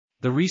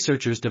the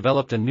researchers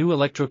developed a new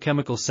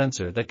electrochemical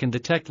sensor that can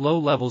detect low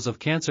levels of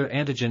cancer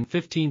antigen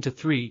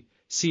 15-3,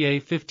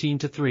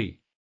 CA15-3.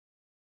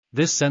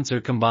 This sensor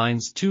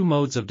combines two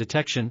modes of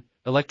detection,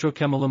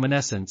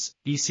 electrochemiluminescence,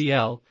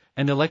 ECL,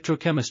 and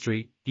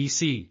electrochemistry,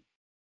 EC.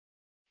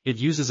 It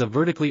uses a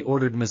vertically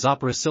ordered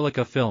mesoporous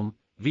silica film,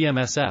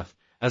 VMSF,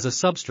 as a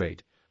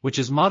substrate, which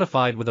is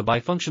modified with a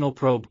bifunctional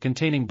probe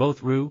containing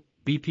both Ru,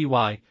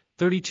 BPY,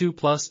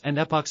 32+, and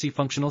epoxy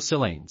functional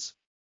silanes.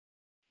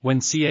 When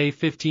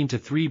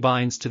CA15-3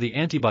 binds to the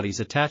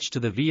antibodies attached to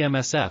the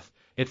VMSF,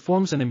 it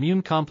forms an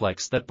immune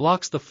complex that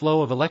blocks the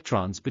flow of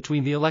electrons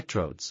between the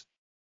electrodes.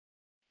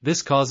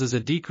 This causes a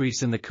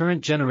decrease in the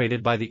current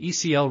generated by the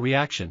ECL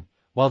reaction,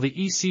 while the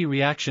EC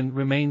reaction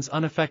remains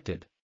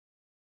unaffected.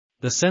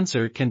 The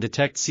sensor can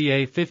detect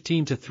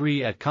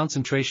CA15-3 at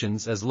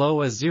concentrations as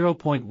low as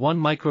 0.1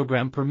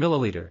 microgram per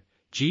milliliter,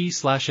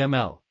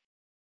 G/ml.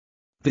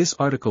 This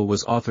article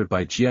was authored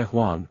by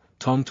Huang,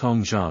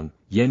 Tongtong Zhang,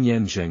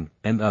 Yanyan Zheng,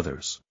 and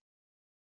others.